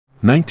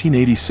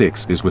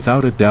1986 is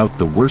without a doubt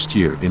the worst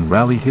year in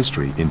rally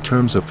history in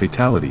terms of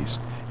fatalities,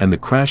 and the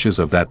crashes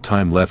of that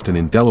time left an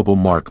indelible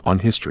mark on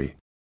history.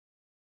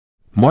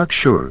 Marc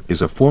Surer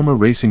is a former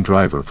racing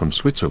driver from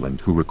Switzerland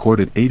who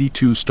recorded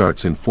 82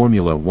 starts in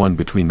Formula One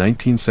between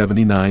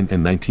 1979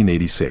 and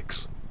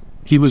 1986.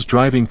 He was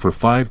driving for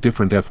 5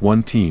 different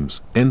F1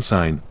 teams,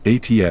 Ensign,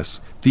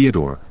 ATS,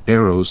 Theodore,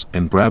 Arrows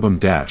and Brabham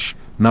Dash,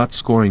 not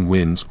scoring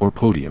wins or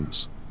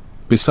podiums.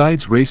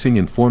 Besides racing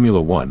in Formula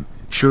One,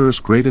 Surer's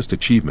greatest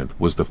achievement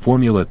was the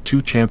Formula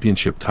 2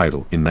 championship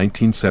title in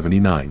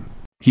 1979.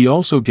 He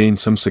also gained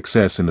some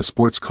success in the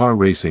sports car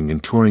racing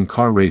and touring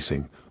car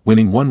racing,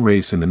 winning one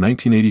race in the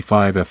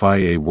 1985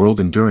 FIA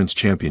World Endurance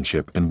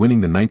Championship and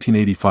winning the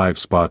 1985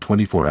 Spa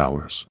 24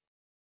 Hours.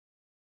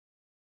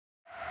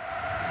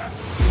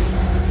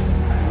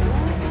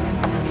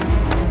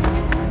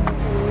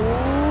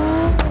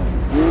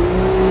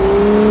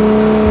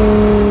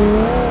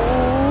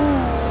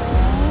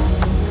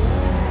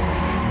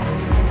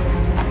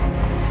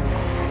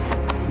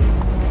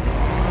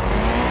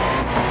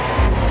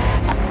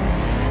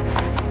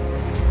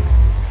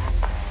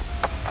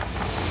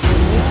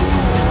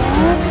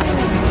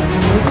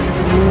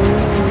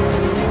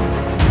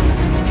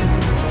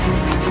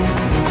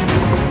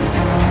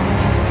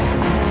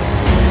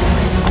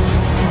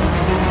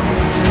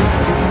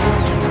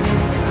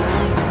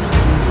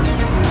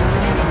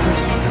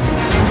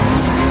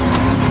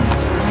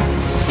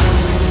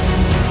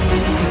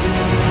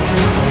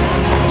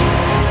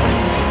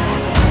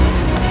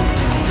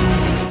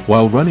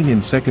 While running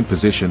in second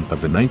position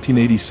of the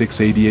 1986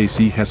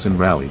 ADAC Hessen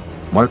Rallye,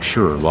 Marc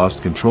Surer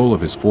lost control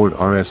of his Ford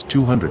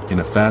RS200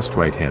 in a fast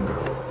right-hander.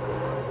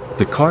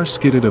 The car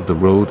skidded off the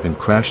road and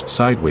crashed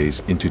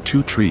sideways into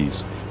 2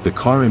 trees. The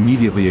car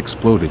immediately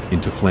exploded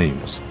into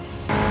flames.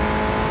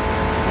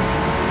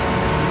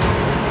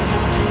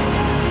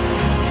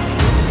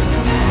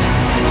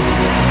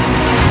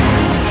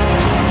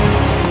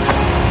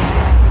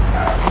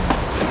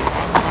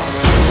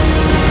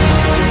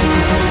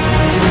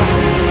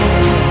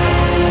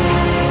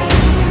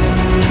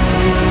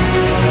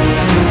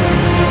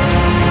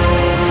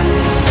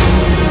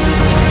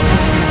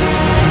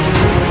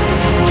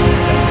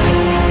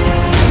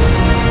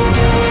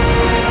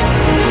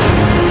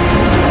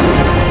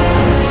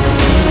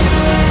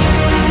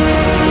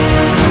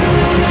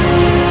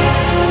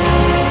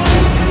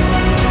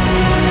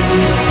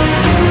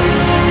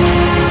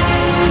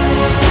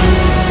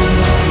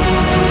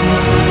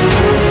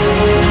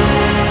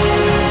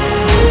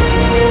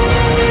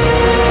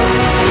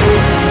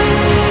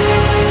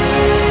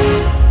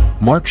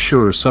 Marc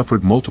Surer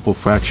suffered multiple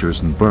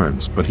fractures and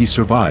burns, but he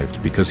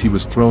survived because he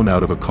was thrown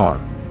out of a car.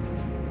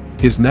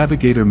 His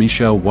navigator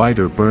Michel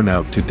Wyder burned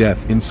out to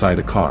death inside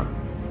a car.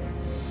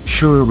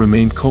 Surer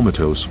remained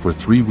comatose for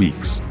 3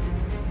 weeks.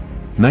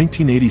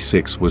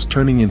 1986 was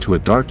turning into a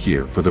dark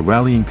year for the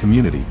rallying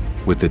community,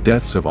 with the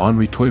deaths of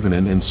Henri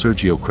Toivonen and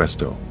Sergio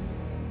Cresto.